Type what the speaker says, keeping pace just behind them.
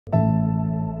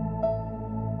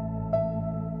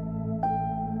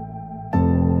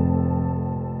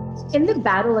In the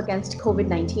battle against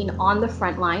COVID-19, on the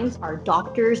front lines are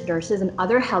doctors, nurses, and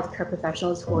other healthcare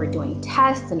professionals who are doing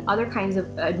tests and other kinds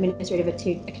of administrative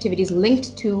activities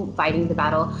linked to fighting the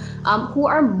battle, who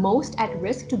are most at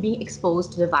risk to being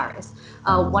exposed to the virus.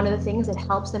 One of the things that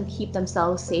helps them keep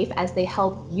themselves safe as they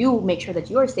help you make sure that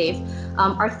you're safe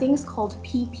are things called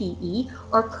PPE,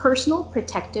 or personal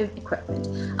protective equipment.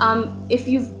 If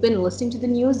you've been listening to the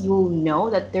news, you'll know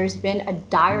that there's been a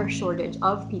dire shortage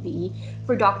of PPE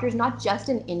for doctors, not just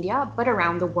in India, but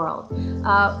around the world.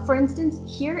 For instance,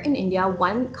 here in India,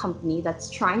 one company that's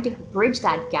trying to bridge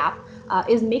that gap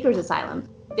is Maker's Asylum.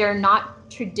 They're not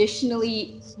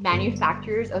traditionally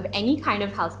manufacturers of any kind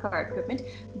of healthcare equipment,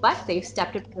 but they've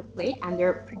stepped up to the plate and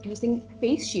they're producing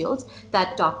face shields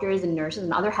that doctors and nurses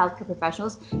and other healthcare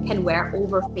professionals can wear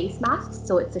over face masks.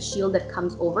 So it's a shield that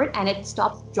comes over it and it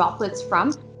stops droplets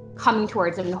from coming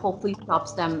towards them and hopefully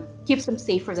keeps them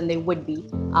safer than they would be,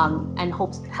 and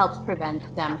helps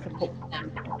prevent them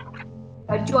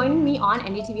from joining me on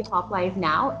NDTV Hop Live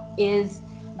now is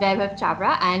Vaibhav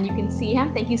Chhabra, and you can see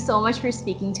him. Thank you so much for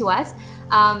speaking to us.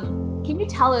 Can you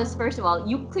tell us, first of all,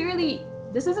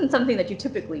 this isn't something that you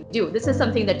typically do. This is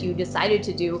something that you decided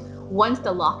to do once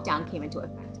the lockdown came into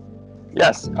effect.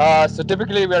 Yes. So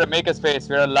typically we're a makerspace.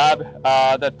 We're a lab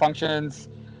that functions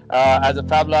as a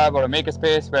fab lab or a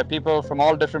makerspace where people from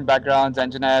all different backgrounds,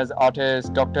 engineers, artists,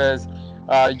 doctors,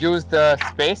 use the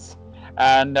space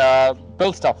and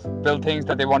build things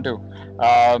that they want to.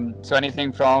 So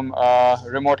anything from a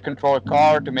remote control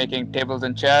car to making tables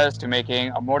and chairs to making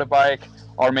a motorbike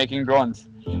or making drones.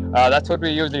 That's what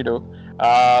we usually do.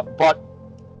 But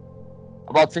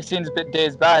about 16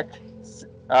 days back,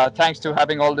 thanks to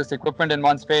having all this equipment in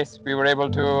one space, we were able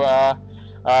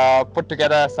to put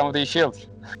together some of these shields.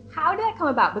 How did that come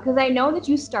about? Because I know that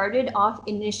you started off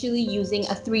initially using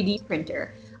a 3D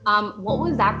printer. What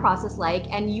was that process like?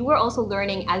 And you were also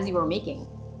learning as you were making.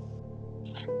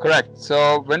 Correct.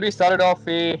 So when we started off,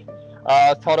 we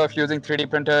thought of using 3D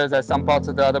printers as some parts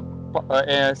of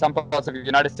the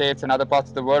United States and other parts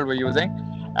of the world were using.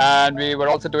 And we were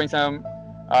also doing some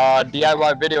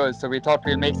DIY videos. So we thought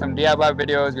we'll make some DIY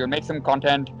videos, we'll make some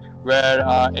content where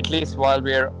at least while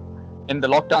we're in the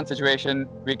lockdown situation,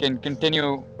 we can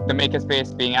continue the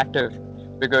makerspace being active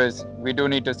because we do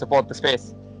need to support the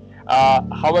space.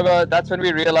 However, that's when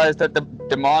we realized that the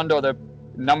demand or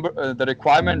the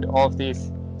requirement of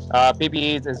these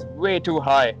PPEs is way too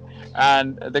high,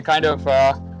 and the kind of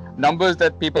numbers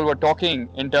that people were talking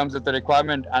in terms of the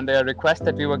requirement and the requests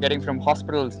that we were getting from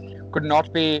hospitals could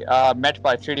not be met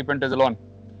by 3D printers alone.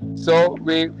 So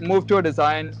we moved to a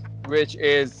design which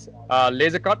is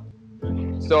laser cut.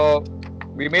 So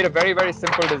we made a very, very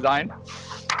simple design,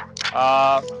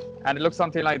 and it looks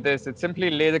something like this. It's simply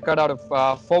laser cut out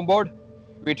of foam board.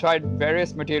 We tried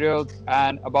various materials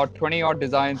and about 20 odd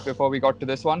designs before we got to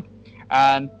this one.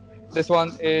 And this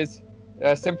one is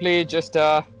simply just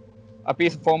a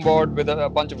piece of foam board with a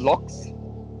bunch of locks.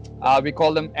 We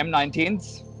call them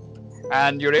M19s.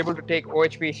 And you're able to take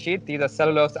OHP sheet. These are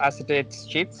cellulose acetate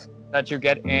sheets that you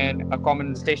get in a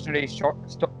common stationery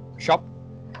shop.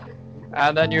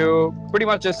 And then you pretty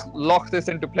much just lock this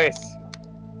into place,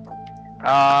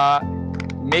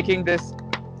 making this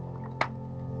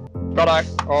product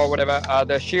or whatever,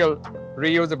 the shield,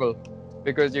 reusable,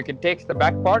 because you can take the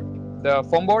back part, the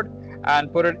foam board,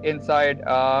 and put it inside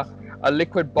a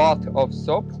liquid bath of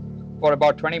soap for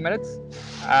about 20 minutes,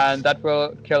 and that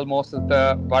will kill most of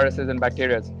the viruses and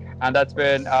bacteria. And that's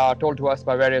been told to us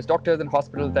by various doctors and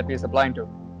hospitals that we're supplying to,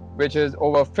 which is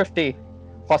over 50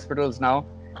 hospitals now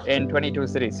in 22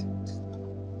 cities.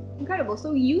 Incredible.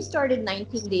 So you started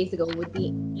 19 days ago with the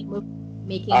aim of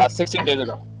making 16 days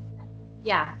ago.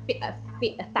 Yeah,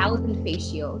 1,000 face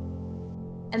shields,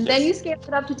 and yes. Then you scaled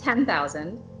it up to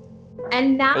 10,000,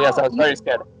 and now yes, I was very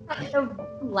scared.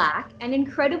 Lakh, and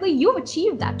incredibly, you've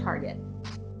achieved that target.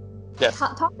 Yes.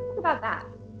 Talk to us about that.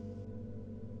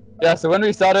 Yeah, so when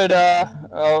we started,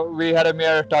 we had a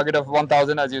mere target of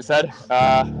 1,000, as you said,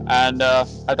 and I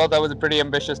thought that was a pretty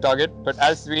ambitious target. But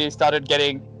as we started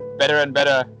getting better and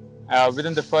better,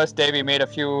 within the first day we made a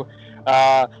few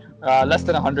less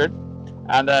than 100,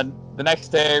 and then the next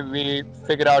day we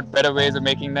figured out better ways of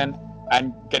making them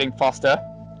and getting faster.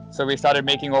 So we started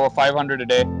making over 500 a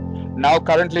day. Now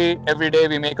currently every day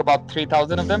we make about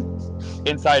 3,000 of them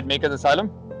inside Maker's Asylum,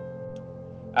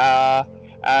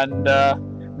 and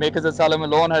Maker's Asylum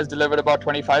alone has delivered about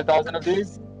 25,000 of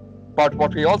these. But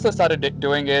what we also started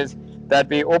doing is that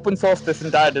we open source this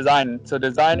entire design. So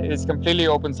design is completely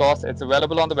open source. It's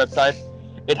available on the website.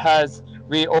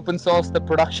 We open source the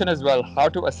production as well, how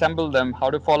to assemble them, how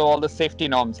to follow all the safety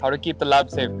norms, how to keep the lab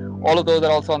safe. All of those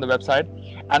are also on the website.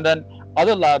 And then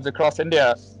other labs across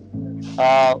India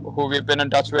who we've been in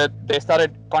touch with, they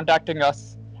started contacting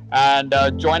us and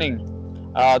joining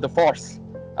the force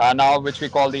now, which we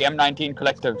call the M19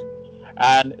 Collective.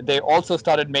 And they also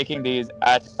started making these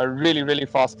at a really, really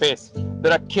fast pace.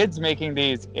 There are kids making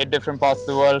these in different parts of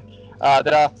the world.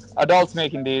 There are adults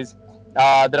making these.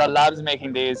 There are labs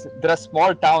making these. There are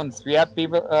small towns. We have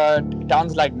people,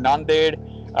 towns like Nanded,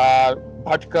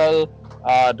 Bhatkal,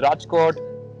 Rajkot,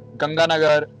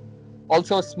 Ganganagar.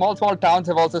 Also, small towns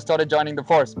have also started joining the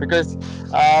force because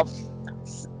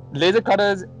laser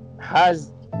cutters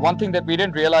has one thing that we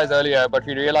didn't realize earlier, but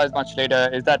we realized much later,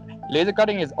 is that laser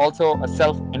cutting is also a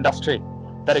self industry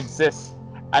that exists.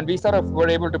 And we sort of were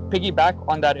able to piggyback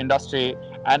on that industry.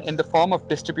 And in the form of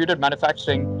distributed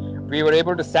manufacturing, we were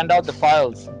able to send out the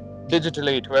files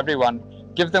digitally to everyone,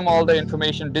 give them all the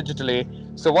information digitally.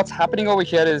 So, what's happening over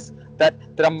here is that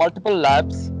there are multiple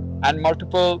labs and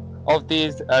multiple of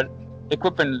these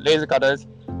equipment laser cutters.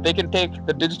 They can take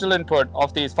the digital input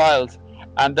of these files,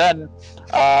 and then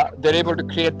they're able to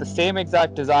create the same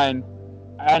exact design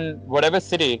and whatever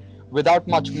city without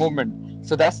much movement.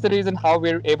 So that's the reason how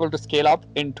we're able to scale up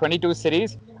in 22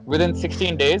 cities within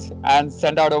 16 days and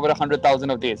send out over 100,000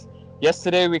 of these.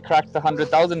 Yesterday we cracked the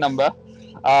 100,000 number,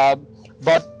 uh,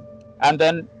 but and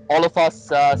then all of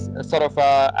us as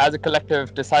a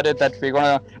collective decided that we're going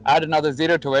to add another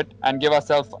zero to it and give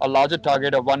ourselves a larger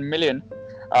target of 1 million.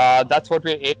 That's what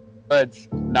we're aiming towards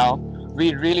now.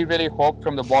 We really, really hope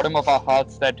from the bottom of our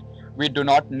hearts that we do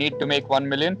not need to make 1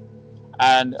 million,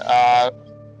 and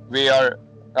we are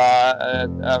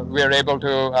able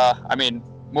to,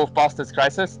 move past this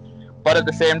crisis. But at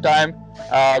the same time,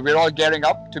 we're all gearing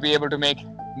up to be able to make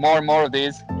more and more of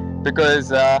these,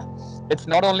 because it's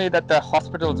not only that the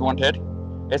hospitals want it,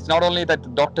 it's not only that the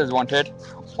doctors want it,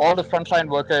 all the frontline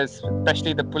workers,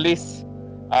 especially the police,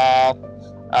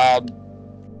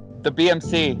 the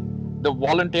BMC, the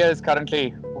volunteers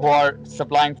currently who are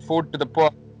supplying food to the poor,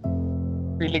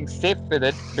 feeling safe with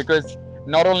it, because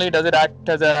not only does it act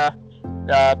as a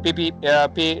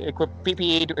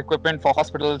PPE equipment for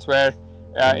hospitals where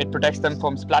it protects them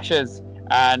from splashes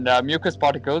and mucus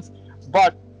particles,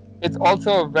 but it's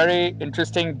also a very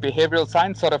interesting behavioral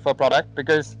science sort of a product,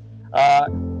 because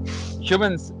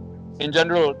humans in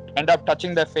general end up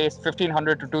touching their face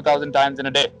 1,500 to 2,000 times in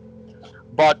a day.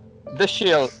 But this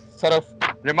shield sort of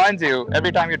reminds you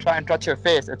every time you try and touch your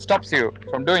face, it stops you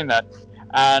from doing that.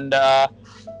 And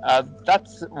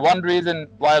that's one reason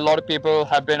why a lot of people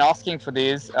have been asking for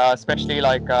these, especially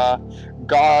like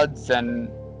guards and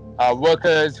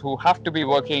workers who have to be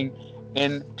working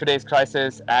in today's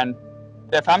crisis, and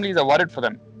their families are worried for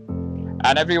them,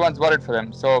 and everyone's worried for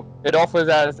them. So it offers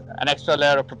as an extra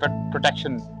layer of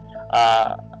protection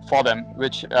for them,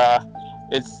 which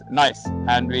is nice.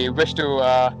 And we wish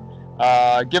to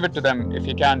give it to them if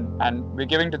you can. And we're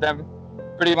giving to them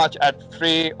pretty much at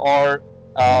free or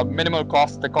minimal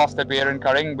cost, the cost that we are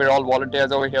incurring. We're all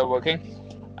volunteers over here working.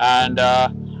 And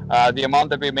the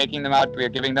amount that we're making them out, we're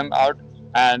giving them out.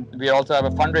 And we also have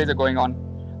a fundraiser going on.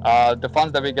 The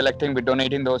funds that we're collecting, we're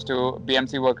donating those to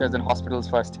BMC workers and hospitals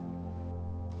first.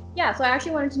 Yeah, so I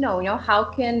actually wanted to know, how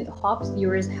can Hops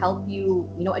viewers help you,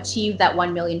 achieve that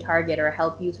 1 million target, or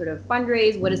help you sort of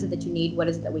fundraise? What is it that you need? What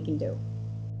is it that we can do?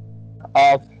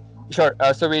 Sure.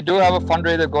 So we do have a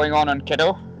fundraiser going on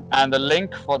Keto, and the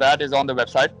link for that is on the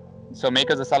website. So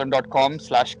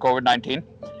makersasylum.com/COVID-19.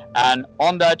 And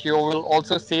on that, you will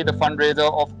also see the fundraiser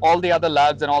of all the other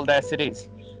labs in all their cities.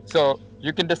 So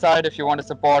you can decide if you want to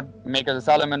support Makers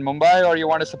Asylum in Mumbai, or you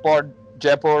want to support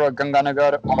Jaipur or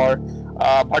Ganganagar or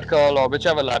Bhatkal or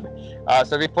whichever lab.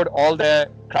 So we put all their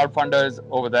crowdfunders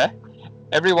over there.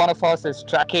 Every one of us is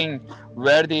tracking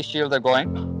where these shields are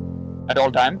going at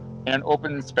all time in an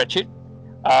open spreadsheet,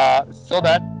 so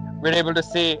that we're able to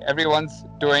see everyone's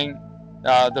doing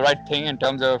the right thing in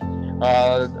terms of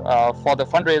for the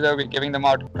fundraiser, we're giving them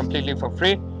out completely for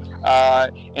free.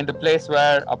 In the place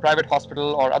where a private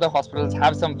hospital or other hospitals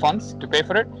have some funds to pay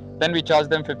for it, then we charge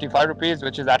them 55 rupees,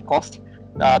 which is at cost,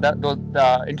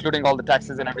 including all the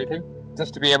taxes and everything,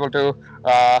 just to be able to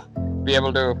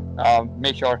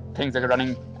make sure things are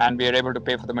running and we are able to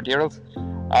pay for the materials.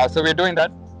 So we're doing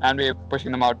that and we're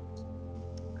pushing them out.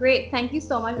 Great. Thank you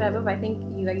so much, Vaibhav. I think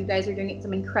you guys are doing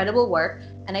some incredible work,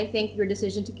 and I think your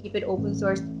decision to keep it open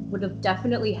source would have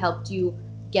definitely helped you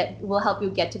get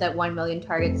to that 1 million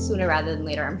target sooner rather than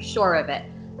later. I'm sure of it.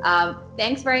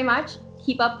 Thanks very much.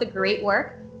 Keep up the great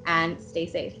work and stay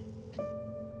safe.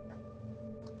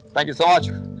 Thank you so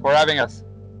much for having us.